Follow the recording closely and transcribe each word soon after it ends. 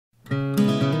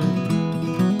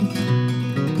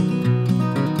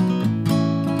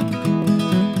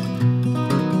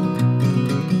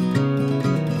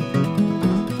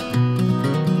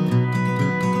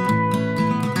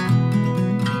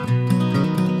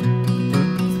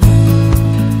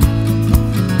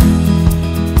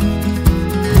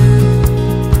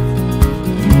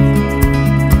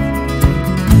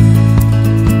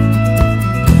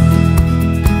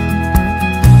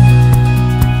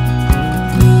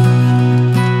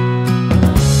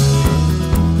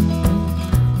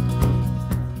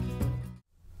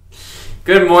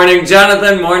Good morning,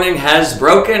 Jonathan. Morning has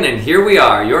broken, and here we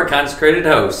are, your consecrated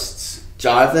hosts.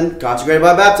 Jonathan, consecrated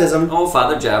by baptism. Oh,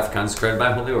 Father Jeff, consecrated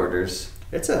by holy orders.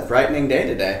 It's a frightening day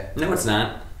today. No, it's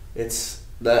not. It's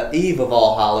the eve of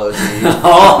All Hallows Eve.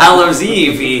 All Hallows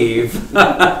Eve.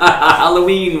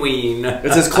 Halloween.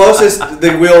 It's as close as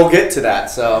we'll get to that,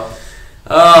 so.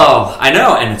 Oh, I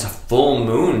know, and it's a full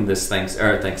moon this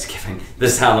Thanksgiving,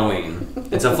 this Halloween.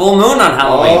 It's a full moon on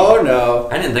Halloween. Oh, no.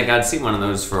 I didn't think I'd see one of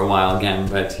those for a while again,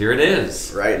 but here it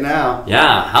is. Right now.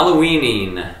 Yeah,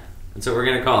 Halloweening. That's what we're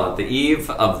going to call it. The eve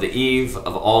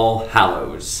of All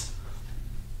Hallows.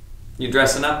 You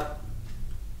dressing up?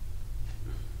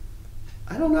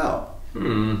 I don't know.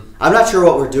 I'm not sure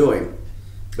what we're doing.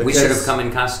 We should have come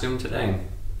in costume today.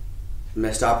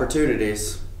 Missed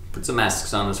opportunities. Put some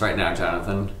masks on us right now,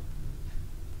 Jonathan.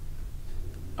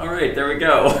 All right, there we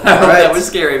go. Right. That was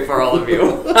scary for all of you.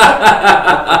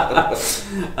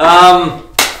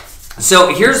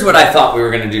 So here's what I thought we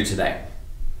were going to do today.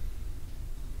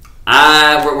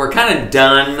 We're kind of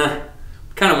done.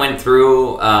 Kind of went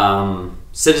through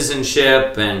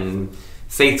citizenship and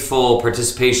faithful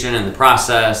participation in the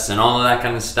process and all of that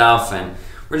kind of stuff, and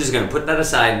we're just going to put that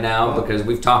aside now because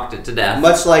we've talked it to death.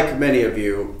 Much like many of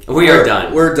you. We're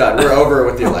done. We're done. We're over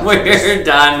with the election. We're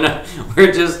done.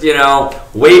 We're just,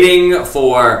 waiting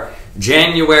for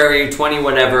January 20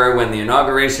 whatever when the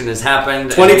inauguration has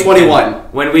happened.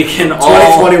 2021. When we can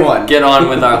all get on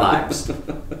with our lives.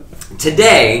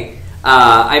 Today,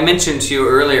 I mentioned to you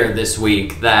earlier this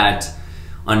week that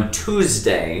on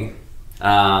Tuesday,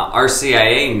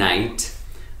 RCIA night,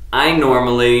 I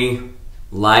normally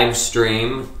live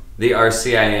stream the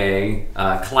RCIA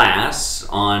class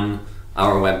on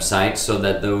our website so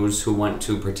that those who want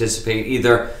to participate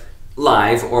either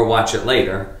live or watch it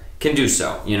later can do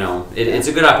so. It's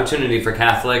a good opportunity for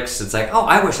Catholics. It's like, oh,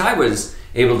 I wish I was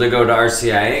able to go to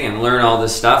RCIA and learn all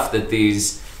this stuff that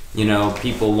these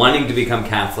people wanting to become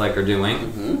Catholic are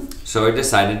doing. So I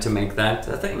decided to make that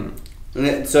a thing.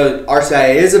 So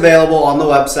RCIA is available on the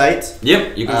website.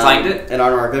 Yep, you can find it. And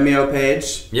on our Vimeo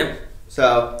page. Yep.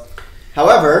 So,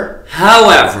 however,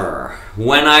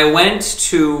 when I went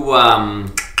to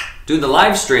do the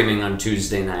live streaming on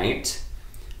Tuesday night,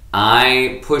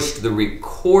 I pushed the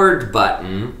record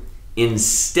button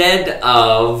instead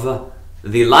of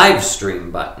the live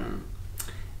stream button.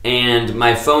 And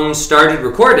my phone started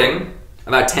recording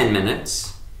about 10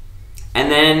 minutes.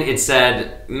 And then it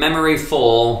said, memory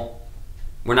full,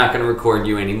 we're not going to record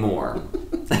you anymore.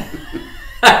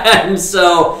 And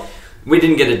so we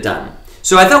didn't get it done.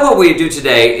 So I thought what we'd do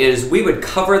today is we would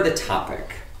cover the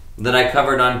topic that I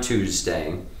covered on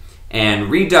Tuesday and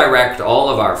redirect all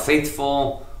of our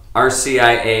faithful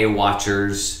RCIA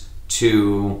watchers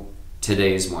to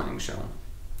today's morning show.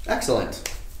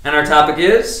 Excellent. And our topic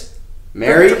is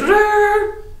Mary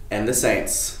and the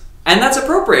Saints. And that's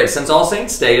appropriate since All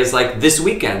Saints Day is like this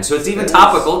weekend. So it's even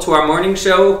topical to our morning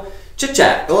show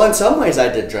chit-chat. Well, in some ways I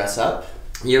did dress up.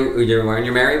 You're wearing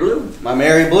your Mary blue. My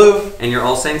Mary blue. And your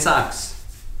All Saints socks.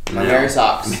 My Mary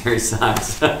socks. Mary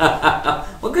socks.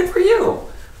 Well, good for you.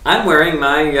 I'm wearing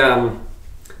my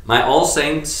my All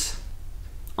Saints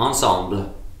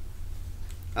ensemble.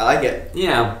 I like it.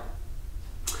 Yeah.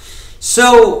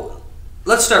 So,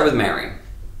 let's start with Mary.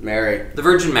 Mary. The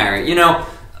Virgin Mary.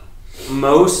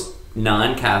 Most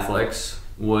non-Catholics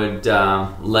would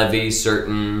levy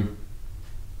certain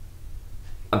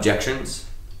objections.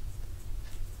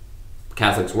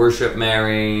 Catholics worship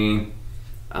Mary.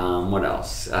 What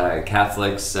else?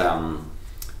 Catholics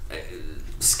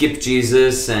skip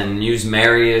Jesus and use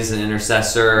Mary as an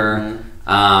intercessor.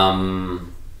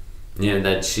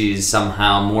 That she's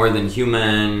somehow more than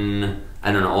human.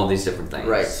 I don't know, all these different things.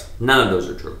 Right. None of those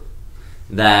are true.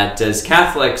 That as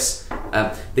Catholics,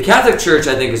 the Catholic Church,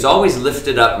 I think, has always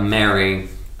lifted up Mary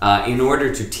in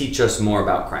order to teach us more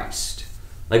about Christ.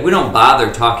 Like, we don't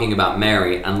bother talking about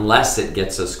Mary unless it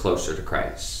gets us closer to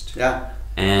Christ. Yeah.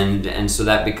 And so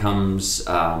that becomes...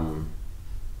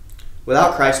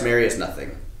 Without Christ, Mary is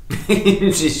nothing.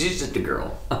 she's just a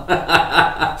girl.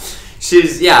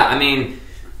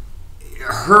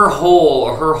 Her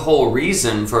whole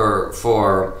reason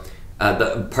for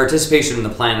the participation in the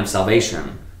plan of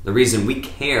salvation, the reason we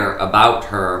care about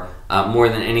her more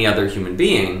than any other human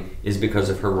being is because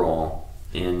of her role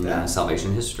in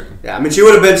salvation history. Yeah, she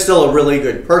would have been still a really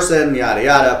good person, yada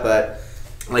yada, but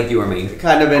like you or me,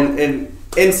 kind of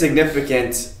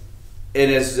insignificant,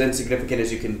 as insignificant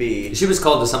as you can be. She was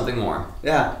called to something more.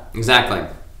 Yeah, exactly.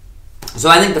 So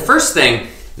I think the first thing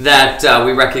that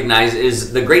we recognize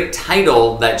is the great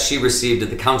title that she received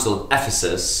at the Council of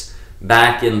Ephesus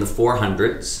back in the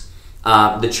 400s.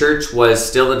 The church was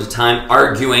still at the time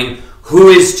arguing who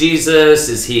is Jesus?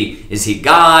 Is he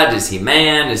God? Is he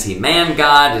man? Is he man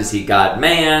God? Is he God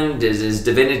man? Does his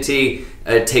divinity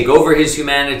take over his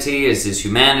humanity? Is his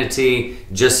humanity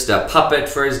just a puppet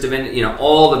for his divinity? You know,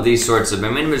 all of these sorts of, I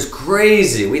mean, it was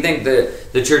crazy. We think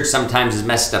the church sometimes is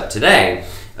messed up today.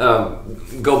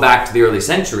 Go back to the early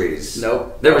centuries.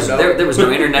 Nope. There was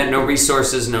no internet, no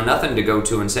resources, no nothing to go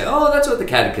to and say, oh, that's what the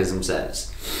catechism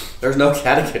says. There's no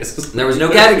catechism. There was no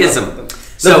catechism.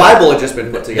 The Bible had just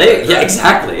been put together. Yeah,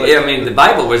 exactly. I mean, the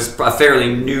Bible was a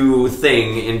fairly new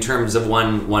thing in terms of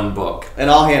one book. And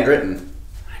all handwritten.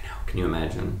 I know. Can you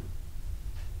imagine?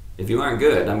 If you aren't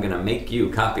good, I'm going to make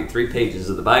you copy 3 pages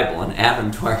of the Bible and add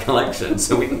them to our collection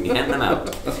so we can hand them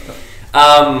out.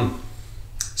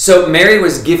 So Mary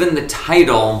was given the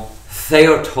title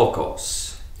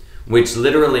Theotokos, which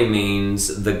literally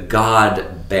means the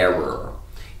God-bearer.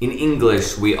 In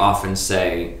English, we often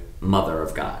say Mother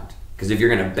of God. Because if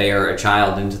you're going to bear a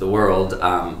child into the world,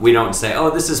 we don't say,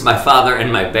 oh, this is my father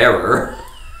and my bearer.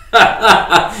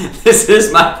 This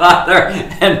is my father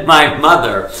and my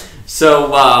mother.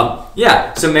 So,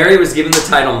 so Mary was given the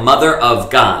title Mother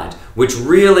of God, which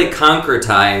really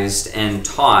concretized and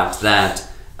taught that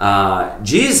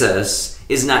Jesus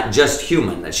is not just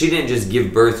human, that she didn't just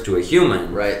give birth to a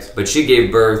human, right, but she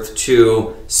gave birth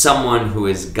to someone who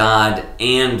is God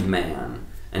and man.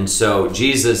 And so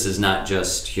Jesus is not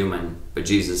just human, but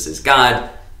Jesus is God.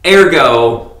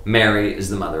 Ergo, Mary is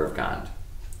the Mother of God.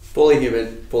 Fully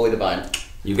human, fully divine.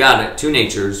 You got it. 2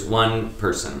 natures, 1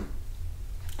 person.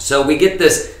 So we get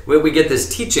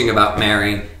this teaching about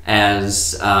Mary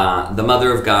as the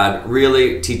Mother of God,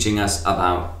 really teaching us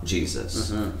about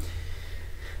Jesus. Mm-hmm.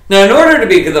 Now, in order to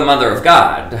be the Mother of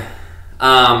God,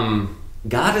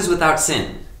 God is without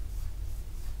sin.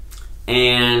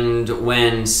 And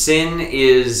when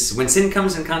sin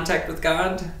comes in contact with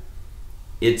God,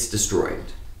 it's destroyed.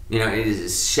 You know,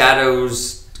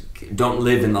 shadows don't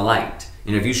live in the light.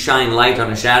 You know, if you shine light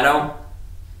on a shadow,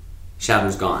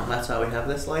 shadow's gone. That's why we have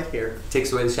this light here. It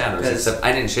takes away the shadows. Except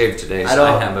I didn't shave today, so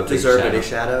I I have a big deserve shadow. any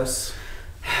shadows.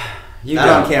 You Not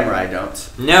don't. on camera, I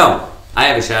don't. No, I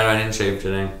have a shadow. I didn't shave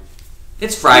today.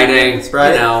 It's Friday. It's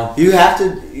Friday. You know. You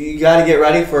got to get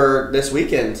ready for this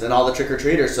weekend and all the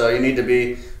trick-or-treaters, so you need to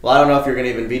be, well, I don't know if you're going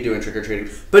to even be doing trick-or-treating.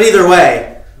 But either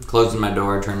way. Closing my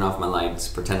door, turning off my lights,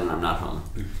 pretending I'm not home.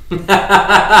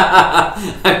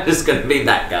 I'm just going to be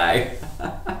that guy.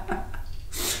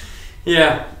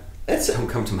 Yeah. Don't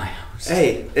come to my house.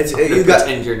 Hey,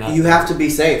 you have to be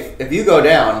safe. If you go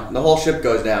down, the whole ship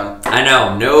goes down. I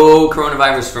know. No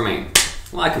coronavirus for me.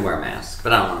 Well, I could wear a mask,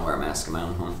 but I don't want to wear a mask in my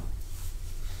own home.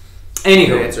 Anywho.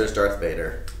 Your answer is Darth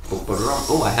Vader.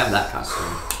 Oh, I have that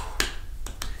costume.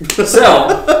 So,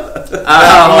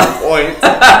 point.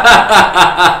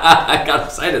 I got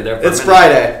excited there for a minute. It's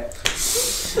Friday.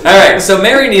 All right, so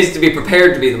Mary needs to be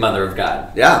prepared to be the Mother of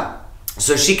God. Yeah.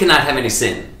 So she cannot have any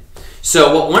sin.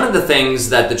 So one of the things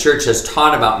that the church has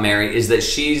taught about Mary is that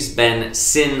she's been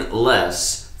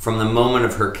sinless from the moment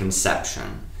of her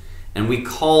conception. And we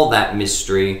call that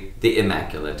mystery the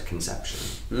Immaculate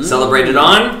Conception. Celebrated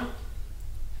on?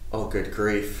 Oh, good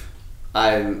grief.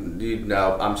 I'm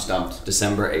stumped.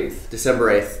 December 8th.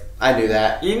 December 8th. I knew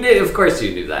that. You knew, of course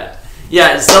you knew that.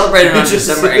 Yeah, it's celebrated on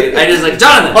December 8th. I just like,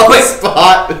 Jonathan, on quick!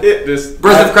 the spot.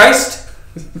 Birth of Christ?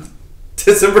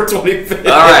 December 25th.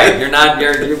 All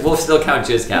right, we'll still count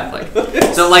you as Catholic.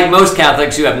 So like most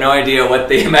Catholics, you have no idea what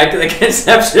the Immaculate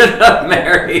Conception of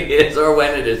Mary is or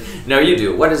when it is. No, you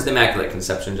do. What is the Immaculate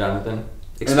Conception, Jonathan?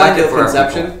 Explain it for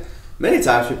Conception? Many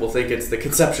times people think it's the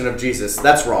conception of Jesus.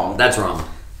 That's wrong. That's wrong.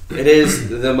 It is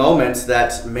the moment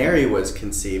that Mary was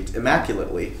conceived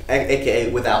immaculately,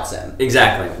 aka without sin.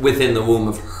 Exactly, within the womb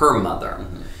of her mother.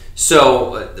 Mm-hmm.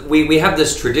 So we have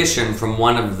this tradition from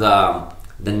one of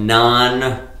the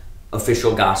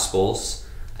non-official Gospels.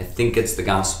 I think it's the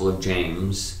Gospel of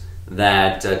James,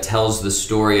 that tells the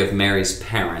story of Mary's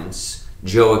parents,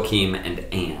 Joachim and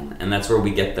Anne, and that's where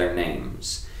we get their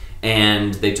names.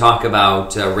 And they talk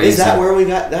about raising... Is that where we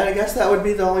got that? I guess that would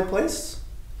be the only place.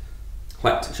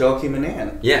 What? Joachim and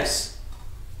Anne. Yes.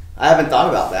 I haven't thought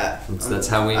about that. That's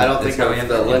how we... I don't think I have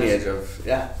the lineage of...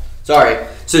 Yeah. Sorry.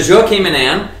 So Joachim and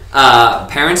Anne,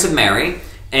 parents of Mary,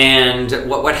 and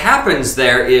what happens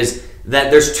there is that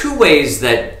there's 2 ways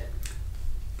that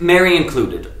Mary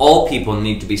included, all people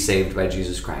need to be saved by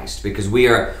Jesus Christ, because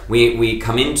we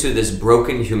come into this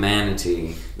broken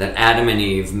humanity that Adam and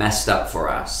Eve messed up for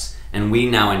us, and we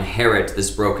now inherit this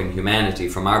broken humanity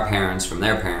from our parents, from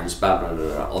their parents, blah, blah,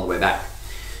 blah, blah, all the way back.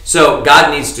 So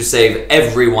God needs to save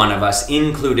every one of us,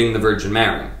 including the Virgin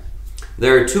Mary.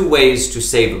 There are 2 ways to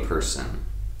save a person.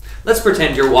 let's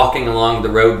pretend you're walking along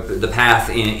the path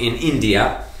in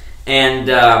India, and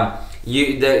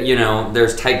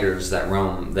there's tigers that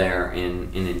roam there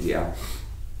in India.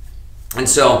 And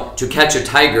so to catch a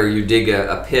tiger, you dig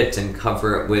a pit and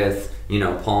cover it with,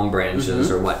 palm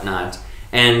branches or whatnot.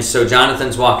 And so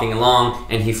Jonathan's walking along,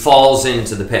 and he falls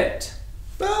into the pit.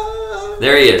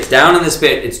 There he is, down in this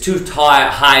pit. It's too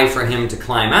high for him to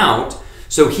climb out,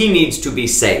 so he needs to be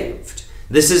saved.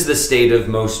 This is the state of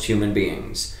most human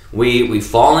beings. We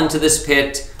fall into this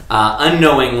pit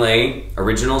unknowingly,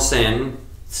 original sin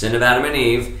of Adam and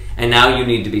Eve, and now you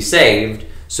need to be saved.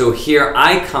 So here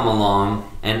I come along,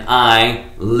 and I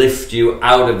lift you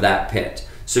out of that pit.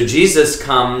 So Jesus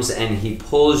comes and he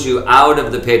pulls you out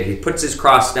of the pit. He puts his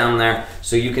cross down there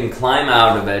so you can climb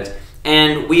out of it.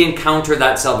 And we encounter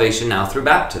that salvation now through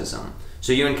baptism.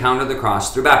 So you encounter the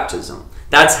cross through baptism.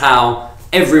 That's how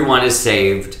everyone is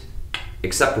saved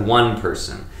except one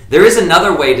person. There is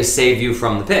another way to save you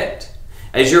from the pit.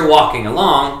 As you're walking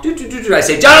along, I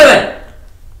say, Jonathan,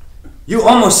 you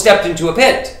almost stepped into a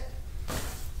pit.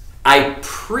 I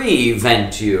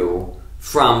prevent you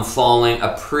from falling,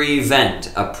 a pre-going.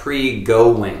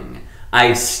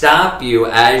 I stop you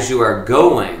as you are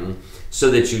going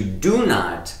so that you do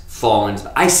not fall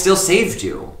into. I still saved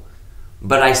you,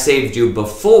 but I saved you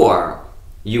before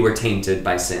you were tainted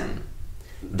by sin.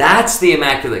 That's the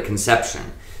Immaculate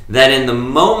Conception. That in the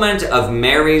moment of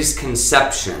Mary's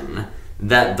conception,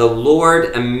 that the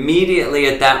Lord immediately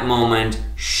at that moment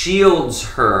shields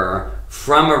her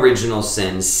from original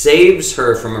sin, saves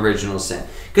her from original sin.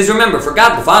 Because remember, for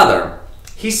God the Father,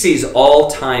 he sees all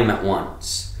time at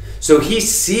once. So he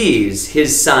sees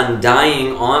his son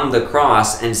dying on the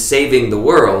cross and saving the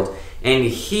world, and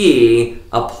he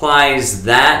applies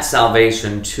that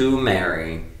salvation to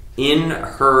Mary in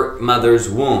her mother's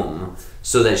womb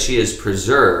so that she is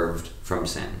preserved from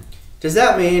sin. Does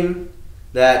that mean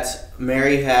that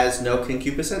Mary has no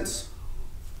concupiscence?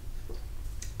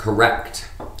 Correct.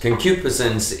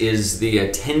 Concupiscence is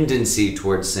the tendency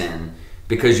towards sin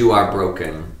because you are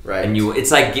broken. Right. And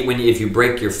it's like if you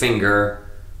break your finger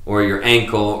or your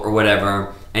ankle or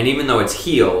whatever, and even though it's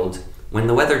healed, when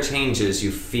the weather changes,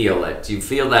 you feel it. You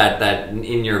feel that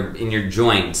in your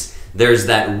joints, there's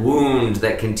that wound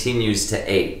that continues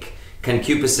to ache.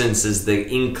 Concupiscence is the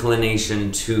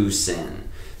inclination to sin.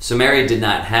 So Mary did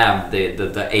not have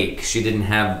the ache. She didn't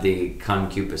have the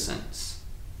concupiscence.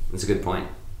 That's a good point.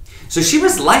 So she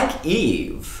was like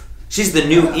Eve. She's the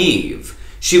new Eve.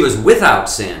 She was without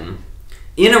sin,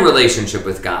 in a relationship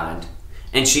with God,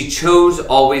 and she chose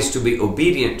always to be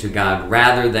obedient to God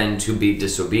rather than to be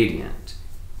disobedient.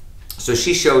 So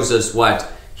she shows us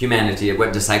what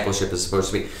discipleship is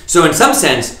supposed to be. So in some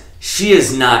sense, she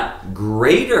is not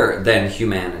greater than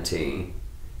humanity.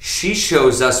 She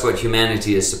shows us what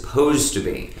humanity is supposed to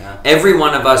be. Yeah. Every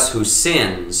one of us who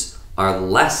sins are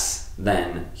less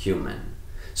than human.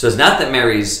 So it's not that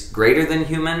Mary's greater than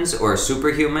humans or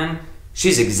superhuman.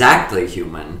 She's exactly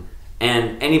human.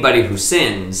 And anybody who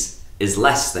sins is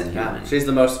less than human. Yeah, she's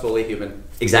the most fully human.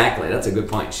 Exactly. That's a good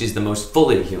point. She's the most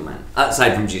fully human,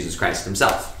 aside from Jesus Christ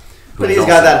himself. But he's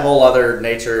got that whole other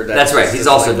nature. That's right. He's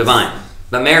also divine.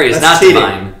 But Mary is not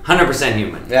divine. 100%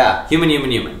 human. Yeah.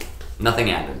 Human.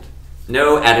 Nothing added.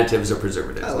 No additives or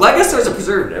preservatives. Well, I guess there's a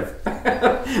preservative.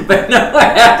 But no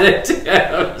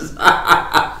additives.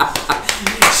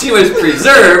 She was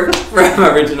preserved from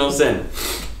original sin.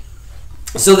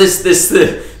 So this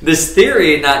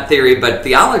theory, not theory, but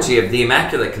theology of the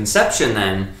Immaculate Conception,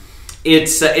 then,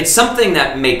 it's something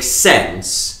that makes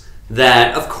sense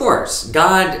that, of course,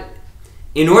 God,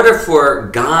 in order for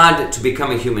God to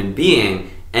become a human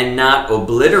being and not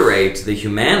obliterate the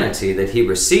humanity that he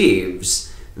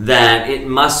receives, that it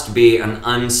must be an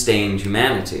unstained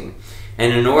humanity.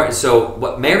 And so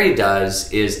what Mary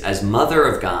does is, as Mother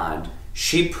of God,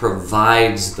 she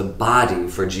provides the body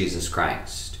for Jesus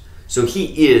Christ. So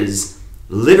he is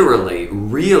literally,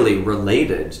 really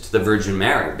related to the Virgin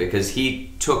Mary because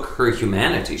he took her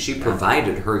humanity. She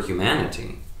provided her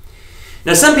humanity.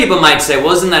 Now some people might say,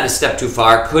 well, isn't that a step too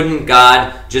far? Couldn't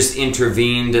God just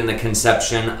intervened in the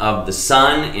conception of the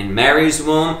Son in Mary's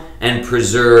womb and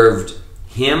preserved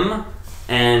him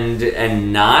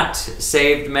and not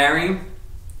saved Mary?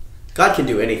 God can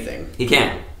do anything. He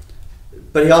can.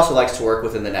 But he also likes to work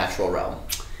within the natural realm.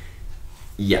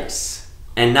 Yes.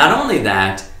 And not only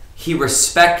that, he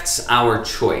respects our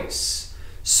choice.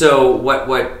 So what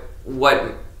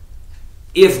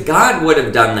if God would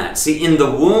have done that? See, in the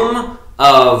womb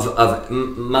of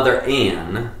Mother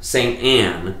Anne, Saint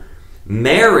Anne,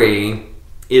 Mary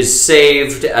is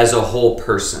saved as a whole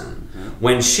person.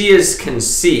 When she is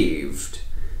conceived,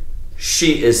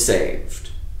 she is saved.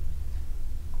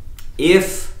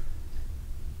 if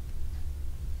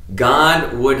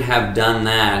God would have done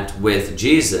that with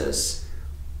Jesus,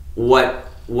 what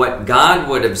God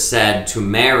would have said to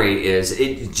Mary is,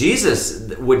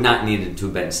 Jesus would not need to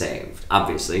have been saved.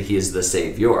 Obviously, he is the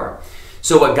Savior.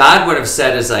 So what God would have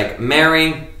said is like,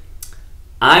 Mary,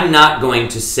 I'm not going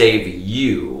to save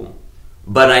you,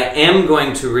 but I am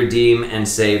going to redeem and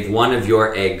save one of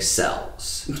your egg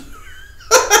cells.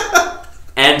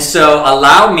 And so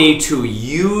allow me to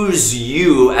use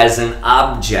you as an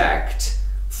object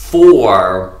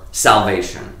for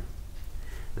salvation.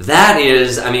 That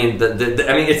is, I mean,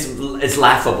 it's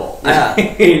laughable. Yeah.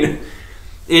 I mean,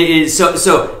 it is,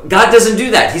 so God doesn't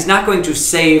do that. He's not going to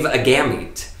save a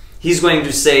gamete. He's going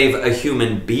to save a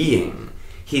human being.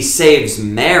 He saves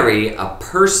Mary, a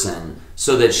person,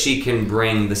 so that she can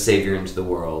bring the Savior into the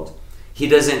world. He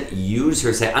doesn't use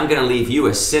her, say, I'm going to leave you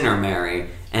a sinner, Mary,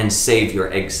 and save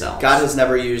your egg cells. God has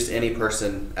never used any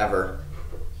person ever.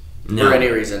 No. For any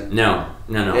reason. No.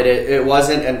 It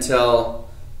wasn't until...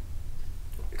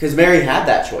 Because Mary had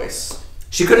that choice.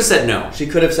 She could have said no. She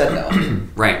could have said no.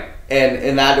 Right.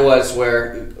 And that was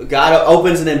where God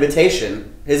opens an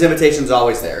invitation. His invitation's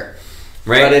always there.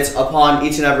 Right. But it's upon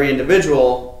each and every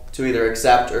individual to either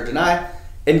accept or deny.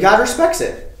 And God respects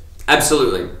it.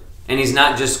 Absolutely. And he's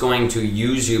not just going to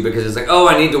use you because it's like, oh,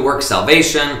 I need to work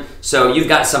salvation, so you've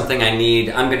got something I need.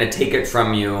 I'm going to take it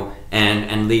from you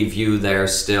and leave you there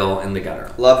still in the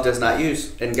gutter. Love does not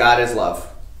use, and God is love.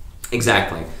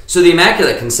 Exactly. So the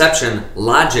Immaculate Conception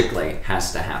logically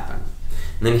has to happen.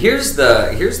 And then here's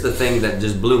the thing that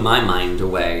just blew my mind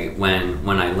away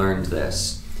when I learned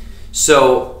this.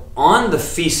 So on the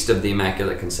Feast of the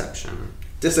Immaculate Conception,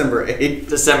 December 8th.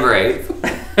 December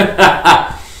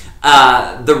 8th.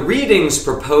 The readings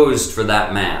proposed for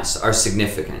that Mass are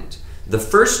significant. The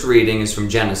first reading is from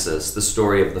Genesis, the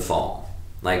story of the fall.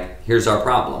 Like, here's our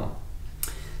problem.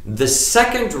 The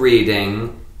second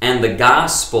reading and the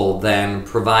Gospel then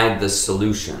provide the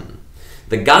solution.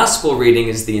 The Gospel reading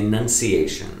is the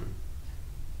Annunciation,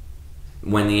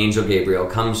 when the angel Gabriel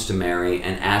comes to Mary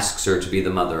and asks her to be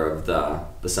the mother of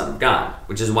the Son of God,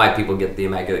 which is why people get the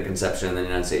Immaculate Conception and the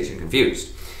Annunciation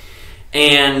confused.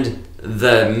 And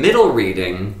the middle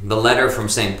reading, the letter from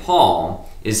St. Paul,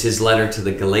 is his letter to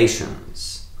the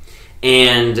Galatians.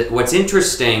 And what's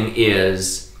interesting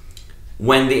is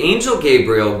when the angel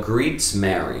Gabriel greets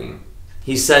Mary,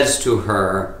 he says to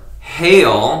her,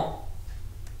 "Hail,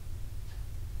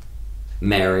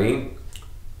 Mary,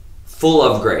 full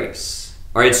of grace."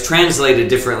 Or it's translated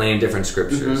differently in different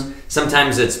scriptures. Mm-hmm.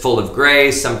 Sometimes it's full of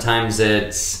grace, sometimes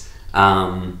it's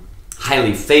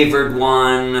highly favored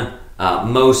one,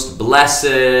 most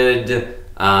blessed,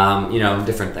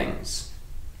 different things.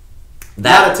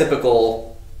 Not a typical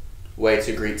way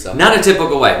to greet someone. Not a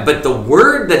typical way. But the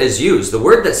word that is used, the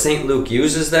word that St. Luke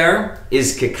uses there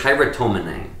is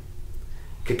kekairotomene.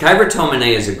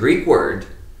 Kekairotomene is a Greek word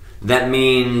that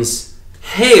means,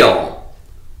 hail,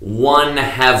 one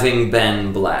having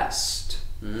been blessed.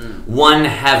 One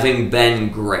having been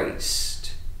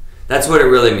graced. That's what it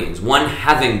really means. One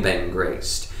having been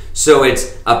graced. So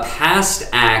it's a past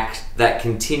act that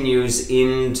continues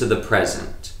into the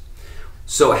present.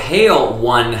 So hail,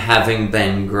 one having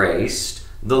been graced,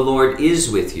 the Lord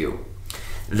is with you.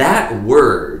 That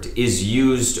word is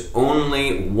used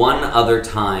only one other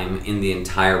time in the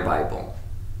entire Bible.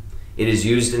 It is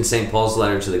used in St. Paul's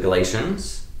letter to the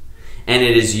Galatians, and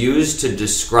it is used to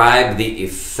describe the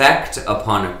effect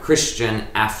upon a Christian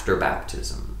after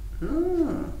baptism.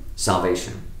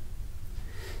 Salvation.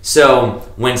 So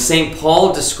when St.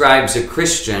 Paul describes a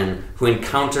Christian who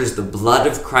encounters the blood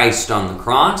of Christ on the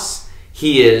cross,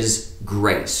 he is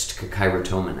graced,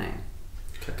 kekairotomene.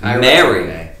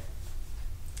 Mary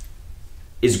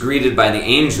is greeted by the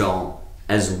angel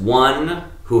as one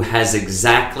who has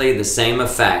exactly the same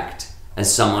effect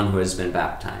as someone who has been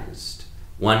baptized,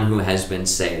 one who has been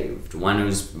saved, one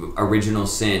whose original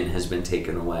sin has been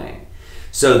taken away.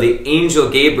 So the angel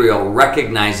Gabriel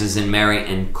recognizes in Mary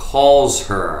and calls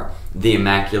her the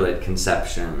Immaculate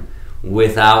Conception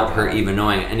without her even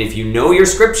knowing it. And if you know your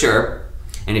scripture,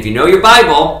 and if you know your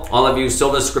Bible, all of you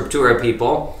Sola Scriptura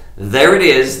people, there it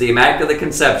is, the Immaculate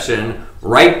Conception,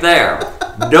 right there.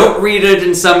 Don't read it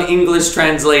in some English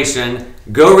translation.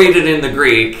 Go read it in the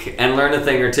Greek and learn a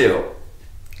thing or two.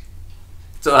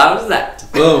 So how's that?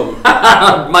 Boom.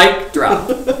 Mic drop.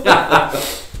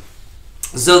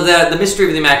 So the mystery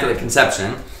of the Immaculate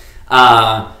Conception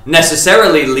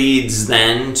necessarily leads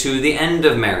then to the end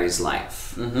of Mary's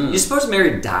life. You suppose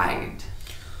Mary died?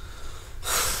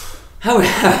 How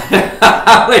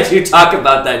would you talk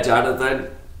about that, Jonathan?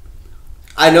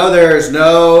 I know there's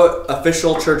no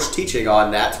official church teaching on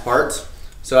that part,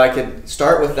 so I could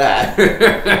start with that.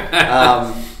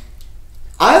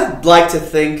 I'd like to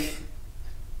think.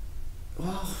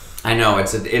 Well, I know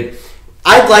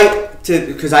I'd like to,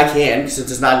 because I can, since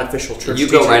it's not an official church. You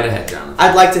teaching, go right ahead, Jonathan.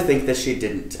 I'd like to think that she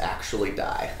didn't actually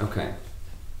die, Okay.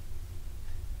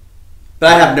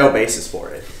 but I have no basis for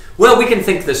it. Well, we can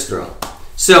think this through.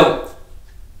 So,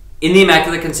 in the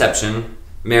Immaculate Conception,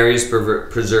 Mary is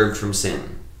preserved from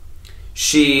sin.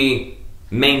 She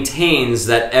maintains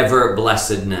that ever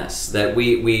blessedness that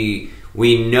we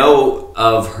know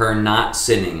of her not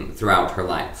sinning throughout her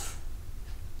life.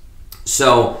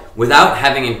 So, without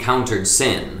having encountered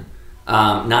sin,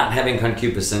 not having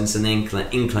concupiscence and the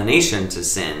inclination to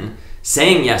sin,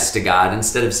 saying yes to God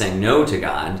instead of saying no to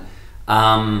God,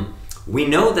 we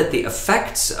know that the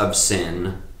effects of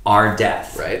sin are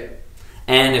death. Right.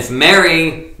 And if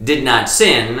Mary did not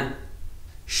sin,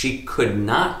 she could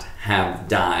not have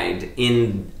died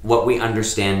in what we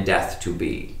understand death to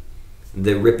be,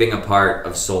 the ripping apart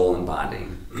of soul and body.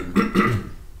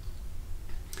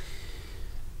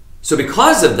 So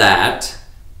because of that,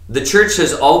 the church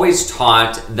has always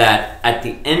taught that at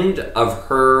the end of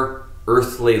her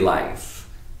earthly life,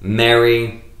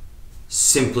 Mary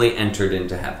simply entered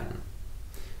into heaven.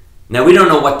 Now, we don't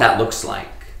know what that looks like.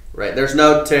 Right. There's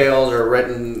no tales or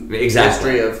written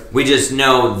history of... We just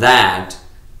know that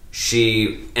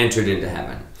she entered into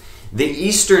heaven. The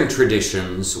Eastern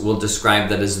traditions will describe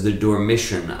that as the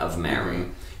dormition of Mary.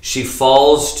 She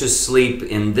falls to sleep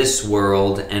in this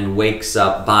world and wakes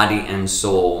up body and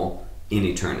soul in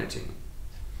eternity.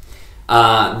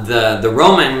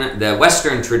 The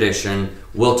Western tradition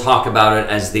will talk about it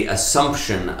as the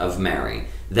Assumption of Mary,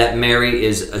 that Mary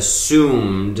is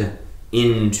assumed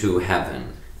into heaven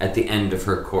at the end of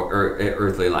her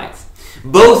earthly life.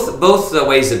 Both the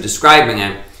ways of describing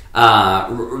it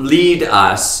lead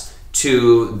us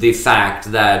to the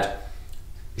fact that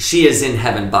she is in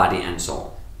heaven, body and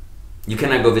soul. You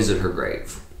cannot go visit her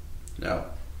grave. No.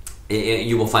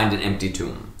 You will find an empty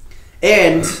tomb.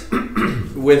 And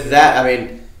with that, I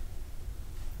mean,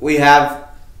 we have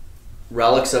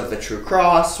relics of the True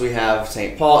Cross, we have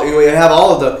St. Paul, we have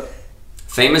all of the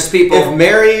famous people. If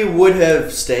Mary would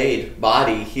have stayed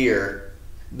body here,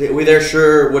 there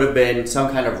sure would have been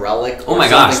some kind of relic. Oh my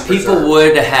gosh, people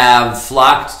would have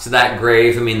flocked to that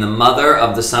grave. I mean, the mother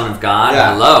of the Son of God,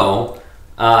 yeah. Hello,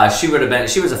 she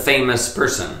was a famous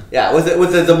person. Yeah, with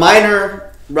the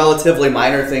minor, relatively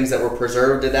minor things that were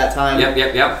preserved at that time.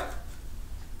 Yep.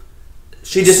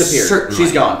 She disappeared. Certainly.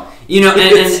 She's gone. You know,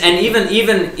 and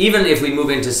even if we move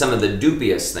into some of the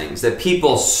dubious things, that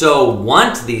people so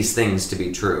want these things to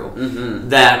be true,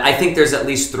 that I think there's at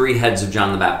least 3 heads of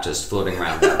John the Baptist floating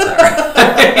around out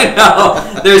there. You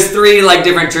know, there's 3 like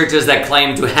different churches that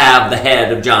claim to have the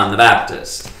head of John the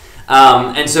Baptist,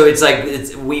 and so it's like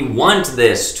we want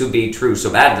this to be true so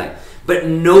badly. But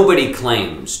nobody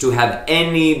claims to have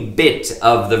any bit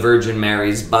of the Virgin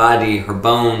Mary's body, her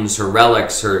bones, her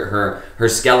relics, her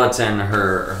skeleton,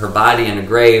 her body in a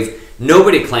grave.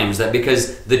 Nobody claims that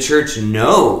because the church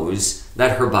knows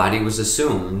that her body was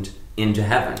assumed into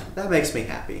heaven. That makes me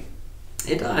happy.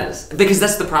 It does. Because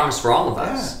that's the promise for all of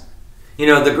us. Yeah.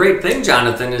 You know, the great thing,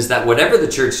 Jonathan, is that whatever the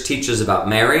church teaches about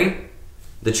Mary,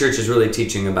 the church is really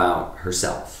teaching about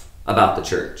herself, about the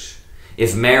church.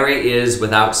 If Mary is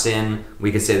without sin,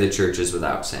 we can say the church is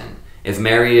without sin. If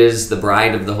Mary is the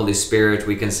bride of the Holy Spirit,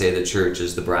 we can say the church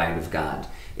is the bride of God.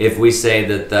 If we say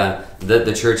that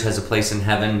the church has a place in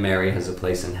heaven, Mary has a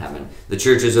place in heaven. The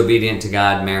church is obedient to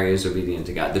God, Mary is obedient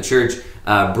to God. The church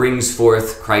brings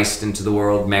forth Christ into the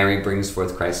world, Mary brings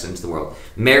forth Christ into the world.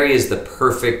 Mary is the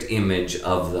perfect image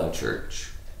of the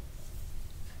church.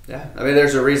 Yeah, I mean,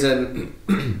 there's a reason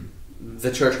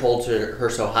the church holds her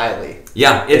so highly.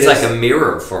 Yeah, it's like a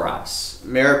mirror for us.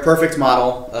 Mirror, perfect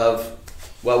model of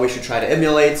what we should try to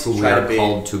emulate, who we are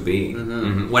called to be.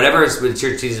 Whatever the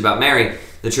church teaches about Mary,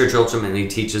 the church ultimately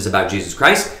teaches about Jesus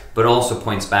Christ, but also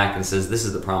points back and says, this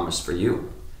is the promise for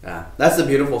you. Yeah, that's the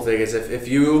beautiful thing, is if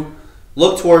you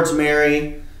look towards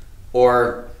Mary,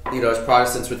 or, you know, as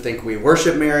Protestants would think we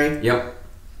worship Mary. Yep.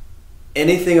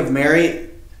 Anything of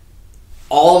Mary,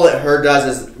 all that her does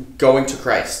is going to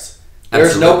Christ.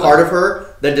 There's no part of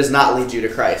her that does not lead you to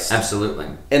Christ. Absolutely.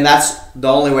 And that's the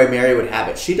only way Mary would have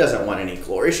it. She doesn't want any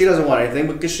glory. She doesn't want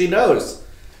anything because she knows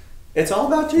it's all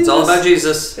about Jesus. It's all about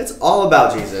Jesus. It's all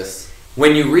about Jesus.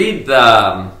 When you read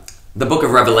the book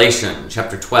of Revelation,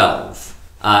 chapter 12,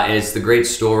 it's the great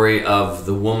story of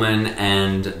the woman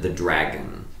and the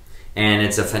dragon. And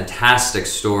it's a fantastic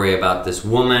story about this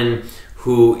woman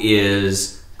who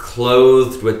is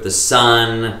clothed with the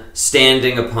sun,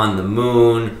 standing upon the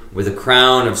moon, with a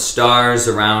crown of stars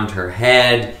around her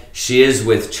head. She is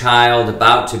with child,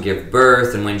 about to give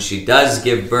birth, and when she does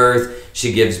give birth,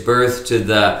 she gives birth to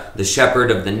the shepherd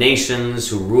of the nations,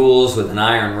 who rules with an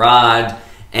iron rod,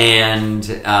 and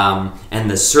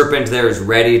the serpent there is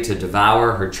ready to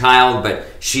devour her child, but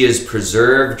she is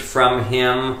preserved from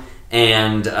him,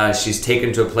 and she's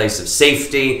taken to a place of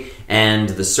safety, and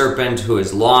the serpent who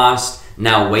is lost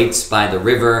now waits by the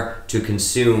river to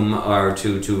consume, or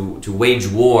to wage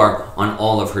war on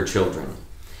all of her children.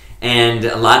 And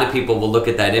a lot of people will look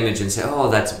at that image and say,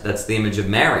 oh, that's the image of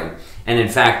Mary. And in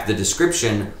fact, the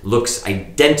description looks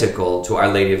identical to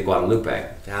Our Lady of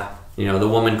Guadalupe. Yeah. You know, the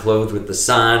woman clothed with the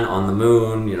sun, on the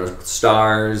moon, you know,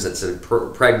 stars, that's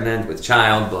pregnant with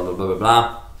child, blah, blah, blah, blah,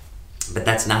 blah. But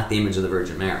that's not the image of the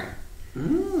Virgin Mary.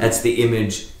 That's the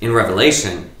image in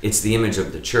Revelation. It's the image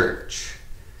of the church.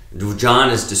 John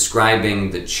is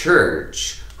describing the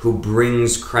church who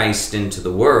brings Christ into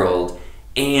the world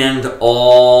and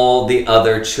all the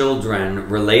other children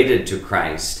related to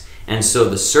Christ. And so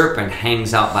the serpent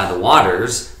hangs out by the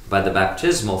waters, by the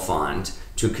baptismal font,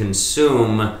 to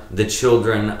consume the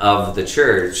children of the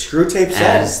church. Screwtape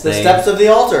says, the steps of the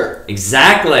altar.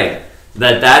 Exactly.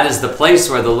 That is the place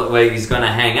where he's going to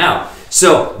hang out.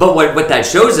 So, but what that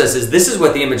shows us is this is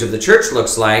what the image of the church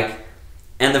looks like,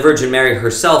 and the Virgin Mary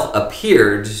herself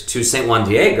appeared to St. Juan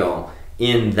Diego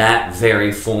in that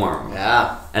very form.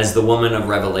 Yeah. As the woman of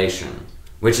Revelation,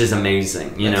 which is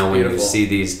amazing. You know, when you see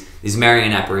these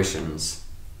Marian apparitions.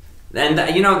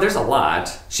 And, you know, there's a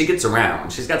lot. She gets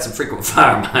around. She's got some frequent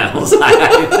flyer miles,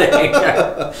 I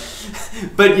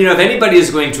think. But, you know, if anybody is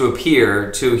going to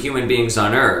appear to human beings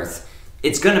on earth,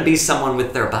 it's going to be someone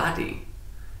with their body.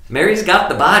 Mary's got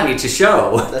the body to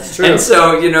show. That's true. And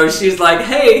so, you know, she's like,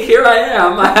 hey, here I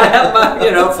am. I have my,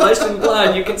 you know, flesh and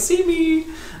blood. You can see me.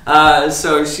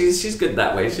 So she's good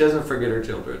that way. She doesn't forget her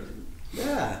children.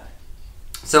 Yeah.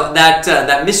 So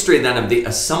that mystery then of the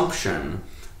Assumption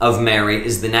of Mary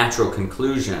is the natural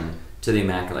conclusion to the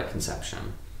Immaculate Conception.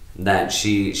 That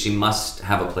she must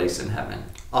have a place in heaven.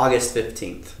 August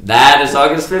 15th. That is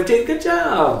August 15th. Good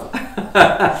job.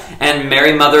 And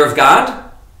Mary, Mother of God?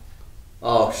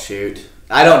 Oh, shoot.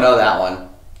 I don't know that one.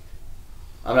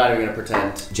 I'm not even going to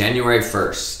pretend. January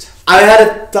 1st. I had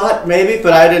a thought maybe,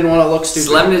 but I didn't want to look stupid.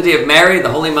 Solemnity of Mary,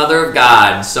 the Holy Mother of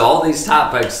God. So all these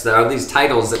topics, all these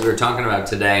titles that we were talking about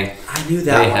today. I knew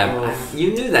that.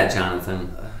 You knew that,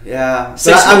 Jonathan. Yeah.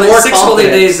 Six holy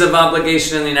days of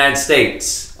obligation in the United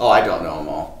States. Oh, I don't know them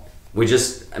all. We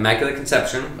just, Immaculate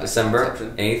Conception, December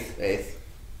 8th. 8th.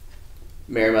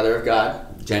 Mary, Mother of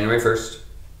God. January 1st.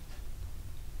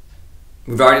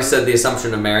 We've already said the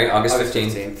Assumption of Mary, August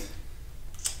 15th.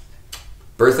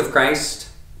 Birth of Christ.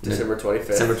 December 25th.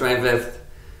 December 25th.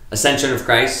 Ascension of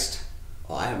Christ.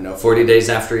 Oh, I have no 40 days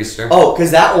after Easter. Oh,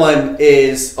 because that one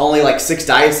is only like 6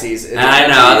 dioceses. I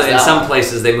know. In some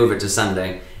places they move it to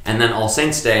Sunday. And then All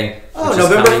Saints Day. Oh,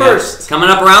 November 1st. Coming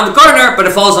up around the corner, but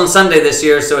it falls on Sunday this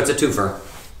year, so it's a twofer.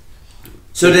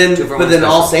 So then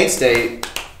All Saints Day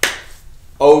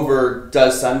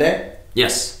overdoes Sunday?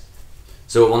 Yes.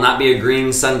 So it will not be a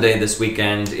green Sunday this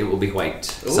weekend. It will be white,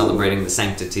 celebrating the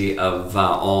sanctity of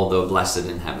all the blessed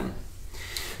in heaven.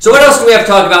 So what else do we have to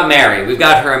talk about Mary? We've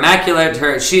got her immaculate.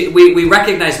 We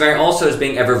recognize Mary also as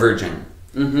being ever virgin.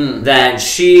 Mm-hmm. That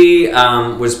she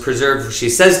was preserved. She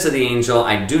says to the angel,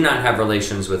 I do not have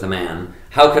relations with a man.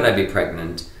 How could I be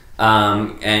pregnant?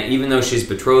 And even though she's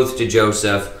betrothed to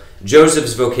Joseph,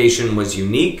 Joseph's vocation was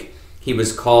unique. He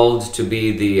was called to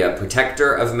be the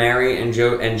protector of Mary and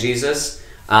Jesus.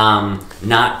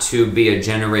 Not to be a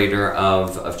generator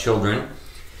of children.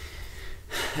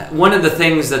 One of the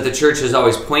things that the church has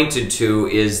always pointed to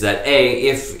is that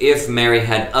if Mary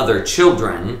had other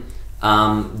children,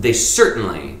 they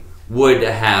certainly would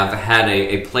have had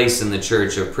a place in the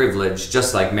church of privilege,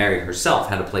 just like Mary herself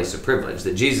had a place of privilege.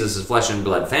 That Jesus' flesh and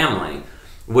blood family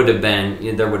would have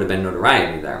been, there would have been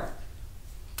notoriety there.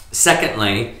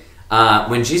 Secondly,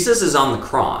 when Jesus is on the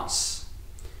cross,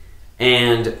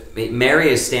 and Mary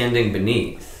is standing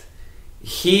beneath,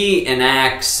 he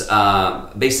enacts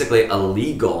basically a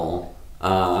legal,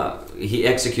 he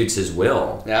executes his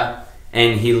will. Yeah.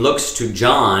 And he looks to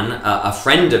John, a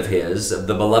friend of his,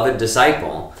 the beloved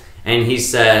disciple, and he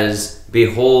says,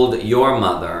 behold your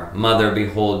mother, mother,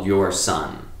 behold your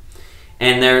son.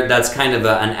 And that's kind of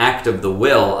an act of the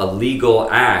will, a legal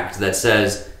act that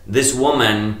says, this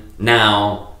woman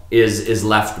now is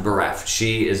left bereft.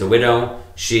 She is a widow.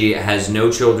 She has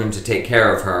no children to take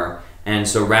care of her. And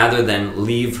so rather than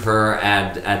leave her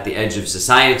at the edge of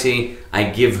society, I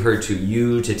give her to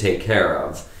you to take care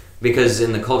of. because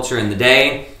in the culture in the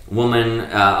day,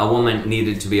 a woman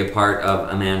needed to be a part of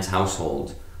a man's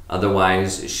household.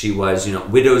 Otherwise, she was,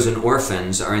 widows and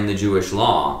orphans are in the Jewish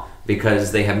law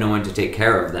because they have no one to take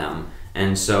care of them.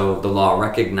 And so the law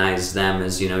recognized them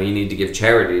as, you need to give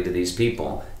charity to these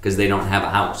people because they don't have a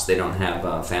house, they don't have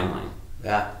a family.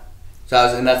 Yeah.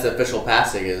 And that's the official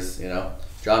passing is,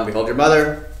 John, behold your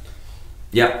mother.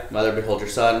 Yep. Mother, behold your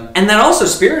son. And that also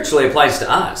spiritually applies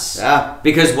to us. Yeah.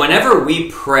 Because whenever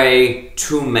we pray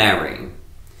to Mary,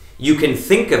 you can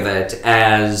think of it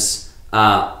as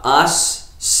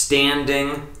us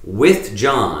standing with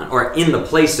John, or in the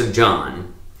place of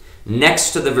John,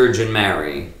 next to the Virgin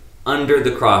Mary, under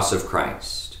the cross of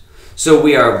Christ. So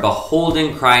we are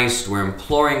beholding Christ, we're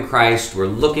imploring Christ, we're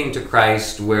looking to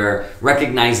Christ, we're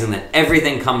recognizing that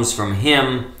everything comes from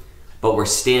Him, but we're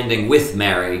standing with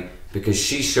Mary because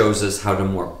she shows us how to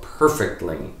more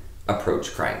perfectly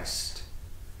approach Christ.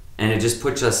 And it just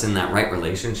puts us in that right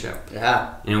relationship.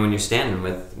 Yeah. When you're standing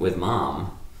with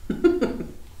Mom,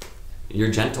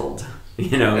 you're gentled,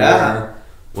 Yeah. or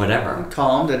whatever.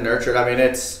 Calmed and nurtured. I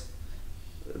mean,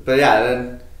 but yeah,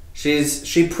 then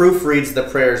she proofreads the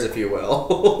prayers, if you will.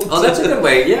 Oh, that's a good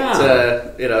way, yeah.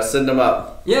 To, send them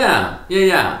up. Yeah.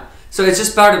 So it's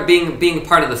just part of being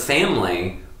part of the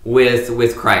family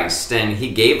with Christ, and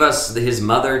He gave us His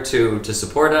mother to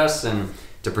support us and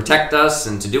to protect us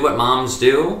and to do what moms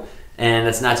do, and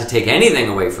it's not to take anything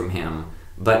away from Him,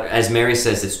 but as Mary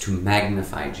says, it's to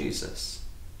magnify Jesus.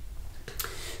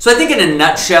 So I think in a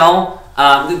nutshell,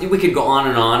 we could go on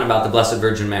and on about the Blessed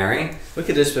Virgin Mary. We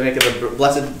could just make it a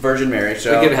Blessed Virgin Mary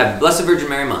show. We could have Blessed Virgin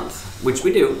Mary Month, which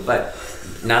we do, but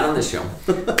not on this show.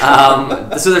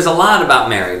 So there's a lot about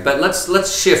Mary, but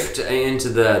let's shift into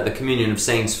the communion of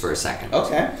saints for a second.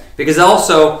 Okay. Because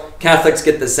also Catholics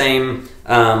get the same,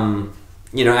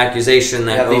 accusation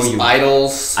that these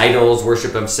idols,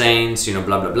 worship of saints, blah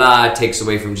blah blah, it takes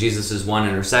away from Jesus's one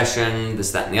intercession,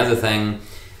 this, that, and the other thing.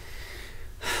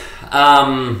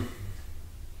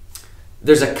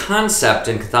 There's a concept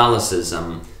in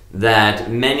Catholicism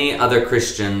that many other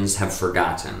Christians have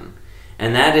forgotten,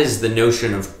 and that is the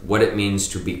notion of what it means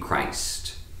to be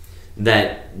Christ.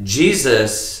 That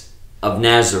Jesus of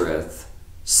Nazareth,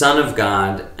 Son of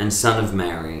God and Son of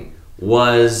Mary,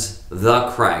 was the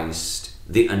Christ,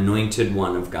 the anointed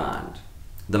one of God,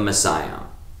 the Messiah.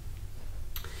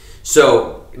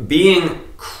 So, being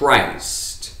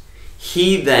Christ,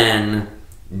 He then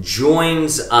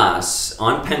joins us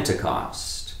on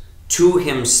Pentecost to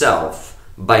Himself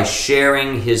by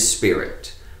sharing His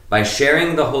Spirit. By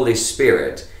sharing the Holy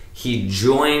Spirit, He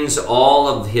joins all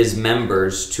of His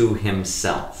members to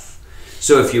Himself.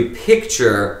 So if you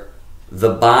picture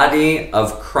the body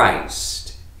of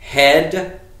Christ,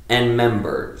 head and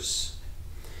members,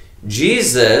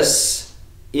 Jesus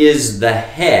is the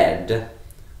head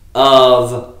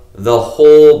of the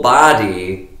whole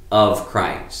body of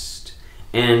Christ.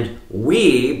 And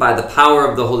we, by the power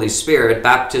of the Holy Spirit,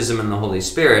 baptism in the Holy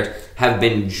Spirit, have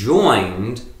been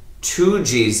joined to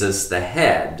Jesus, the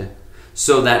head,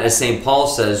 so that, as St. Paul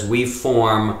says, we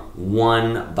form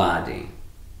one body.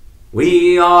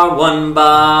 We are one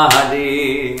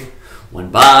body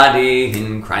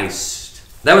in Christ.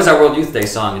 That was our World Youth Day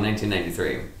song in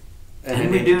 1993.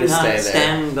 And we do not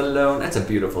stand alone. That's a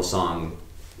beautiful song.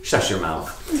 Shush your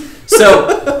mouth. So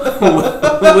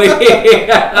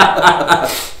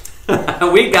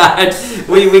we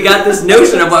got this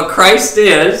notion of what Christ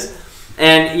is,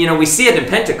 and we see it in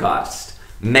Pentecost.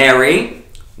 Mary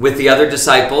with the other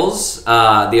disciples,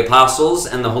 the apostles,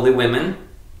 and the holy women.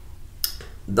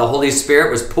 The Holy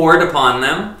Spirit was poured upon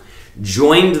them,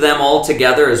 joined them all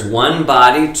together as one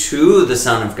body to the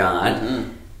Son of God.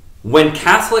 Mm-hmm. When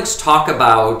Catholics talk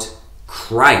about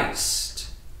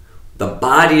Christ, the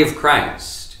body of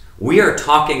Christ, we are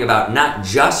talking about not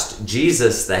just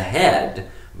Jesus the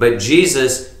head, but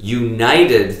Jesus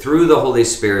united through the Holy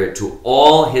Spirit to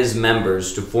all His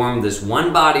members to form this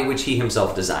one body which He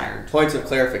Himself desired. Points of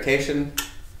clarification.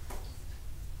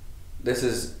 This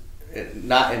is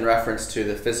not in reference to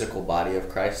the physical body of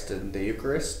Christ in the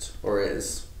Eucharist, or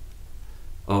is?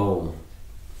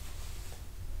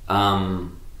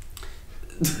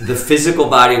 The physical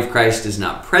body of Christ is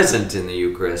not present in the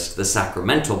Eucharist. The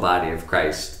sacramental body of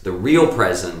Christ, the real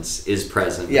presence, is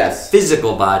present. Yes. The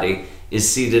physical body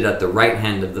is seated at the right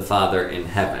hand of the Father in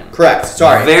heaven. Correct.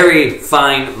 Sorry. Very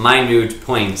fine, minute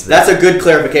point. That's a good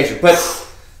clarification.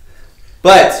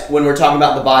 But when we're talking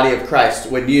about the body of Christ,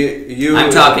 when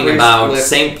I'm talking about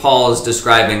St. Paul is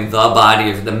describing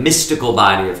the mystical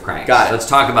body of Christ. Got it. Let's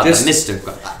talk about the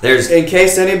mystical. In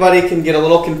case anybody can get a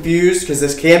little confused, because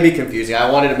this can be confusing,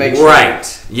 I wanted to make sure.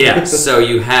 Right. Yes. So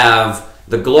you have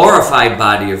the glorified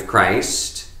body of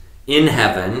Christ in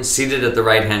heaven, seated at the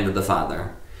right hand of the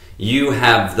Father. You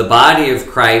have the body of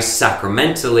Christ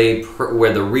sacramentally,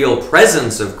 where the real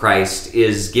presence of Christ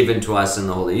is given to us in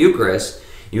the Holy Eucharist.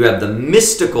 You have the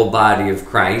mystical body of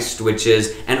Christ, which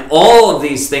is, and all of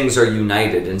these things are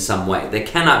united in some way. They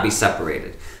cannot be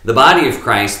separated. The body of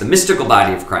Christ, the mystical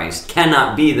body of Christ,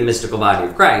 cannot be the mystical body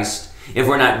of Christ if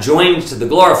we're not joined to the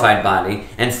glorified body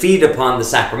and feed upon the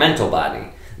sacramental body.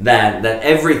 That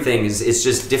everything is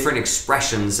just different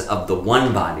expressions of the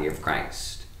one body of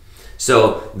Christ.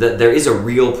 So there is a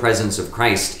real presence of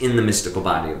Christ in the mystical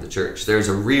body of the church. There is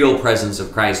a real presence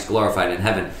of Christ glorified in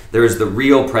heaven. There is the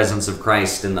real presence of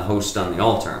Christ in the host on the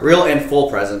altar. Real and full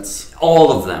presence.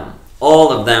 All of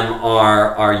them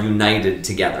are united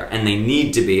together, and they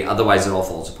need to be, otherwise it all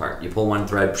falls apart. You pull one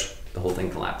thread, the whole thing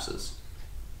collapses.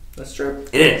 That's true.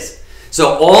 It is.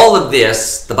 So all of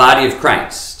this, the body of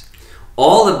Christ,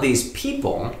 all of these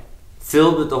people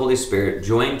filled with the Holy Spirit,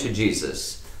 joined to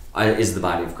Jesus, is the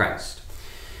body of Christ.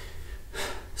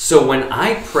 So when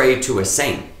I pray to a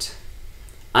saint,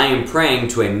 I am praying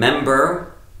to a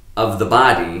member of the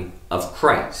body of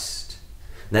Christ.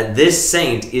 That this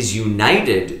saint is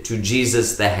united to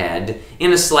Jesus the head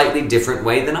in a slightly different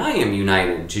way than I am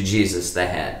united to Jesus the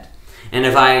head. And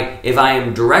if I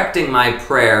am directing my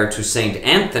prayer to Saint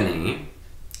Anthony,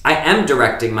 I am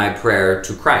directing my prayer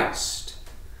to Christ.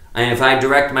 And if I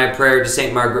direct my prayer to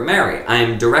St. Margaret Mary, I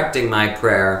am directing my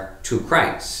prayer to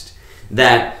Christ.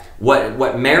 That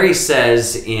what Mary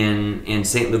says in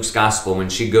St. Luke's Gospel when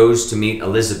she goes to meet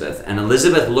Elizabeth, and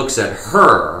Elizabeth looks at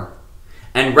her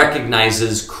and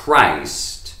recognizes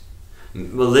Christ,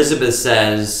 Elizabeth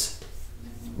says,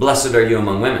 "Blessed are you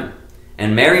among women."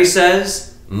 And Mary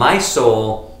says, "My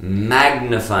soul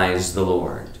magnifies the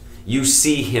Lord. You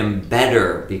see him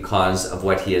better because of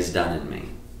what he has done in me."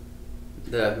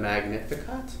 The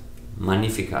Magnificat?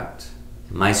 Magnificat.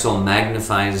 My soul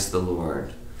magnifies the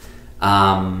Lord.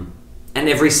 And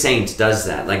every saint does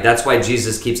that. Like, that's why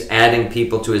Jesus keeps adding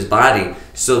people to his body,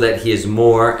 so that he is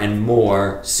more and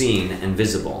more seen and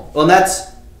visible. Well, and that's,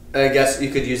 I guess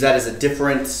you could use that as a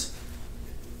different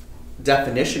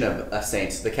definition of a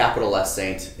saint. The capital S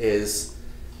saint is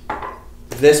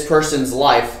this person's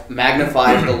life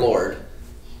magnified the Lord.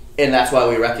 And that's why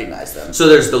we recognize them. So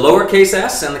there's the lowercase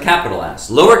s and the capital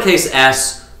S. Lowercase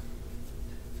s,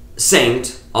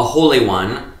 saint, a holy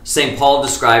one. St. Paul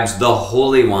describes the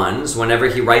holy ones. Whenever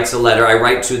he writes a letter, I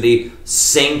write to the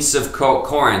saints of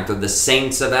Corinth or the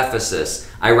saints of Ephesus.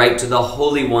 I write to the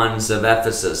holy ones of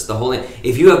Ephesus. The holy.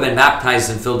 If you have been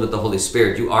baptized and filled with the Holy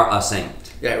Spirit, you are a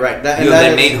saint. Yeah, right. You have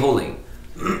been made holy.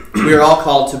 We are all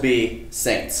called to be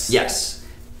saints. Yes.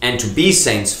 And to be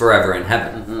saints forever in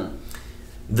heaven. Mm-hmm.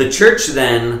 The church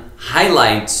then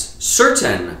highlights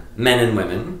certain men and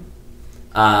women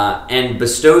and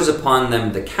bestows upon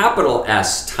them the capital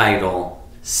S title,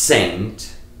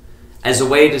 saint, as a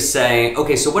way to say,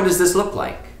 okay, so what does this look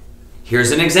like?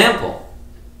 Here's an example.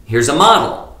 Here's a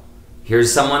model.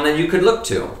 Here's someone that you could look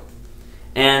to.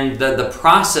 And the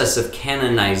process of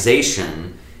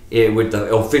canonization, with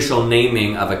the official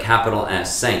naming of a capital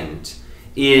S saint,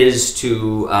 is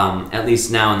to, at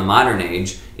least now in the modern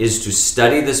age, is to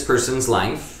study this person's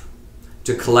life,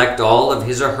 to collect all of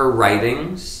his or her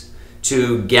writings,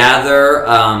 to gather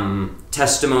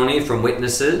testimony from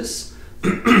witnesses,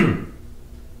 and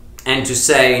to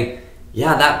say,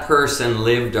 yeah, that person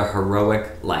lived a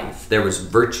heroic life. There was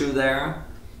virtue there.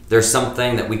 There's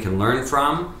something that we can learn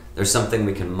from. There's something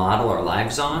we can model our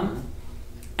lives on.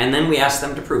 And then we ask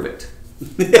them to prove it.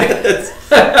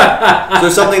 So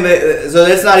something that, so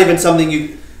that's not even something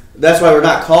you, that's why we're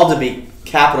not called to be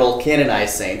capital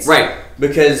canonized saints. Right.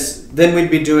 Because then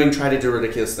we'd be trying to do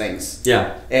ridiculous things.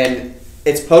 Yeah. And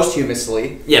it's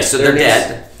posthumously. Yes, so they're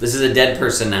dead. This is a dead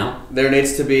person now. There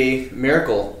needs to be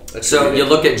miracle attributed. So you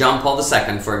look at John Paul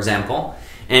II, for example,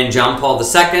 and John Paul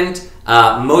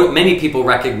II, many people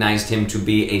recognized him to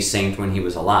be a saint when he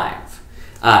was alive.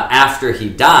 After he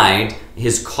died,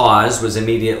 his cause was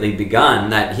immediately begun,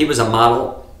 that he was a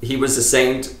model, he was a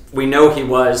saint, we know he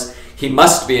was, he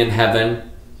must be in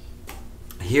heaven.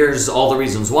 Here's all the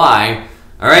reasons why.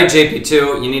 All right,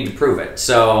 JP2, you need to prove it.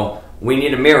 So we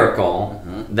need a miracle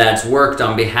that's worked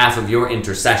on behalf of your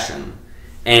intercession.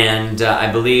 And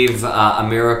I believe a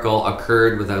miracle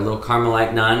occurred with a little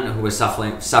Carmelite nun who was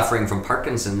suffering from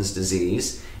Parkinson's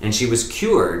disease, and she was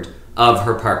cured of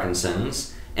her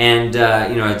Parkinson's. And,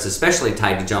 it's especially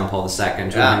tied to John Paul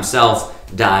II, who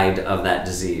himself died of that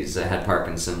disease, had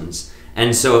Parkinson's.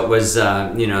 And so it was,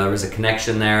 there was a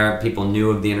connection there. People knew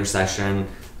of the intercession.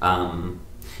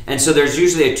 And so there's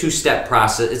usually a two-step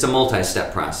process. It's a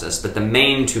multi-step process, but the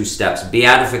main two steps,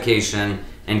 beatification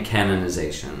and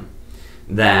canonization,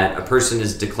 that a person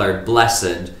is declared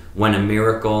blessed when a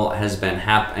miracle has been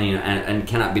happening and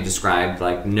cannot be described,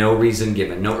 like no reason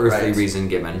given, no earthly reason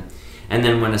given. And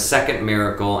then when a second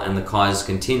miracle and the cause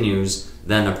continues,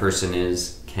 then a person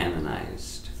is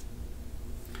canonized.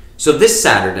 So this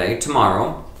Saturday,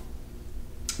 tomorrow,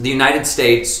 the United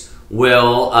States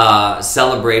will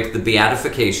celebrate the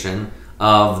beatification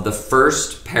of the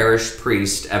first parish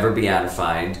priest ever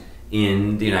beatified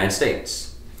in the United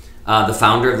States. The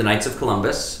founder of the Knights of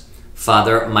Columbus,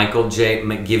 Father Michael J.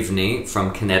 McGivney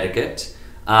from Connecticut,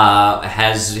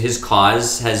 his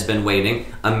cause has been waiting.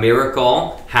 A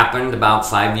miracle happened about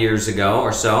 5 years ago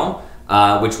or so,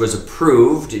 which was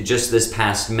approved just this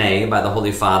past May by the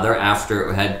Holy Father after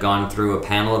it had gone through a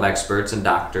panel of experts and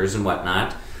doctors and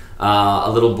whatnot.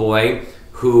 A little boy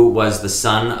who was the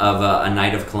son of a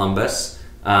Knight of Columbus,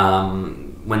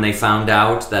 when they found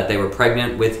out that they were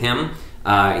pregnant with him,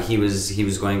 he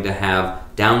was going to have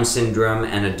Down syndrome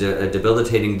and a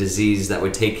debilitating disease that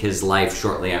would take his life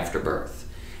shortly after birth.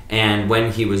 And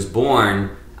when he was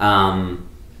born,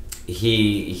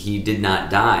 he did not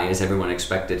die as everyone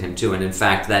expected him to. And in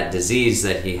fact, that disease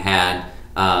that he had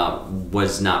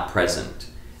was not present.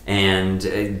 And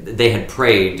they had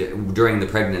prayed during the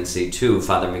pregnancy to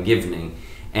Father McGivney.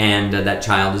 And that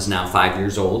child is now 5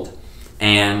 years old.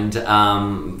 And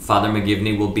Father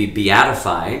McGivney will be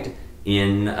beatified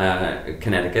in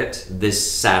Connecticut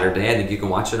this Saturday. I think you can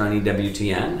watch it on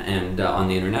EWTN and on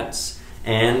the internets.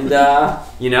 And,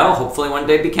 hopefully one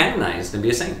day be canonized and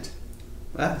be a saint.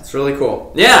 That's really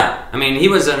cool. Yeah. I mean, he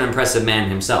was an impressive man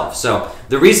himself. So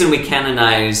the reason we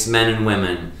canonize men and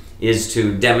women is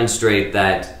to demonstrate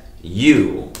that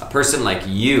you, a person like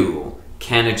you,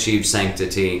 can achieve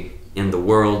sanctity in the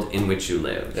world in which you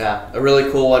live. Yeah. A really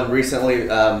cool one recently,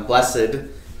 Blessed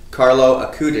Carlo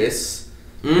Acutis,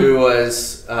 who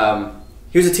was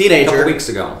he was a teenager. A couple weeks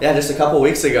ago. Yeah, just a couple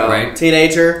weeks ago. Right.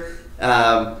 Teenager,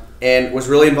 and was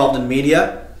really involved in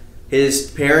media. His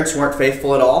parents weren't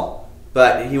faithful at all,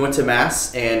 but he went to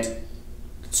Mass and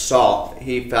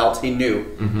he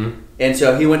knew. And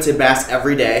so he went to Mass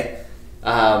every day,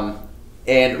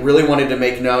 and really wanted to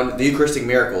make known the Eucharistic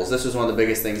miracles. This was one of the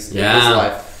biggest things in his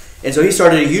life. And so he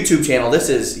started a YouTube channel, this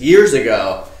is years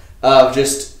ago, of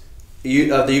the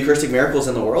Eucharistic miracles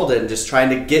in the world and just trying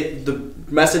to get the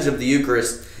message of the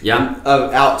Eucharist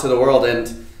out to the world. And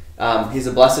he's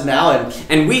a blessed now.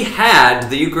 And we had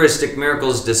the Eucharistic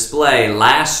miracles display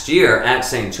last year at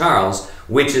St. Charles,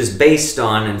 which is based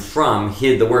on and from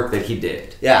the work that he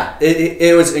did. Yeah,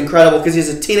 it was incredible because he's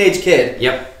a teenage kid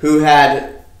who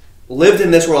had lived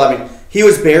in this world. I mean, he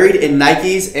was buried in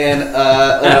Nikes and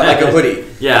like a hoodie.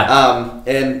 Yeah.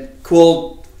 And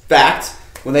cool fact,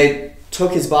 when they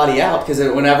took his body out, because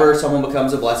whenever someone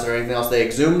becomes a blessed or anything else, they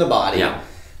exhume the body. Yeah.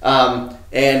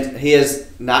 And he is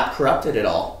not corrupted at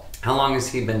all. How long has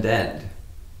he been dead?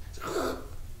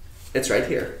 It's right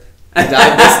here. He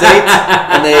died this date,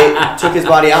 and they took his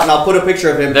body out, and I'll put a picture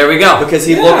of him. There we go. Because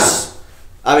he looks,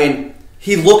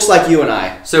 he looks like you and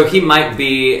I. So he might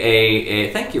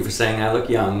be thank you for saying I look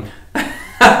young.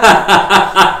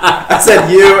 I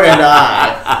said you and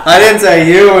I. I didn't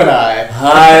say you and I.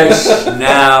 Hush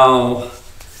now.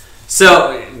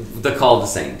 So the call to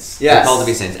saints. Yes. The call to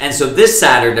be saints. And so this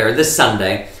Saturday or this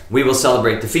Sunday, we will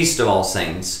celebrate the Feast of All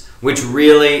Saints, which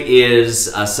really is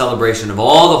a celebration of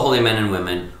all the holy men and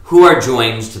women who are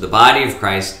joined to the body of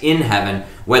Christ in heaven,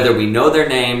 whether we know their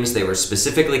names, they were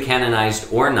specifically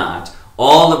canonized or not.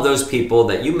 All of those people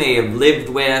that you may have lived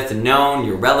with and known,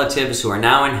 your relatives who are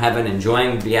now in heaven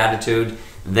enjoying beatitude,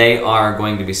 they are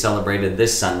going to be celebrated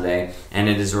this Sunday, and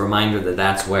it is a reminder that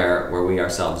that's where we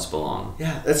ourselves belong.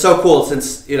 Yeah, that's so cool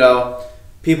since,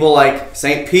 people like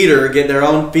St. Peter get their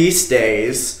own feast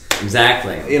days.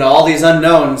 Exactly. All these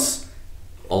unknowns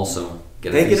also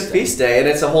get a feast day, and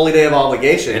it's a holy day of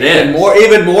obligation. It is.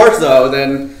 Even more so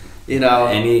than,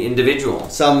 any individual.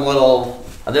 Some little...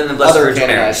 Other than Blessed Virgin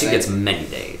Mary, she gets many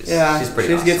days. Yeah, she's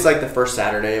pretty awesome. Gets like the first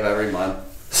Saturday of every month.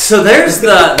 So there's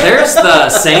the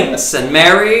saints and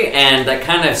Mary, and that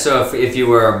kind of, so if you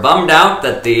were bummed out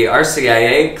that the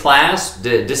RCIA class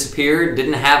disappeared,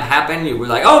 didn't happen, you were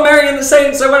like, oh, Mary and the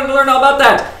saints, I wanted to learn all about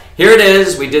that. Here it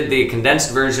is. We did the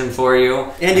condensed version for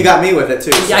you. And you got me with it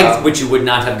too. So. Yeah, which you would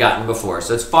not have gotten before.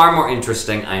 So it's far more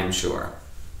interesting, I am sure.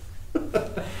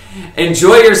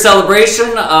 Enjoy your celebration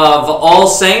of All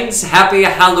Saints. Happy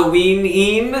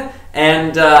Halloween-een.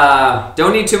 And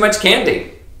don't eat too much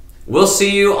candy. We'll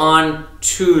see you on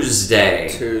Tuesday.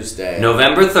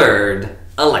 November 3rd,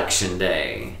 Election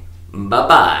Day.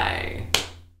 Bye-bye.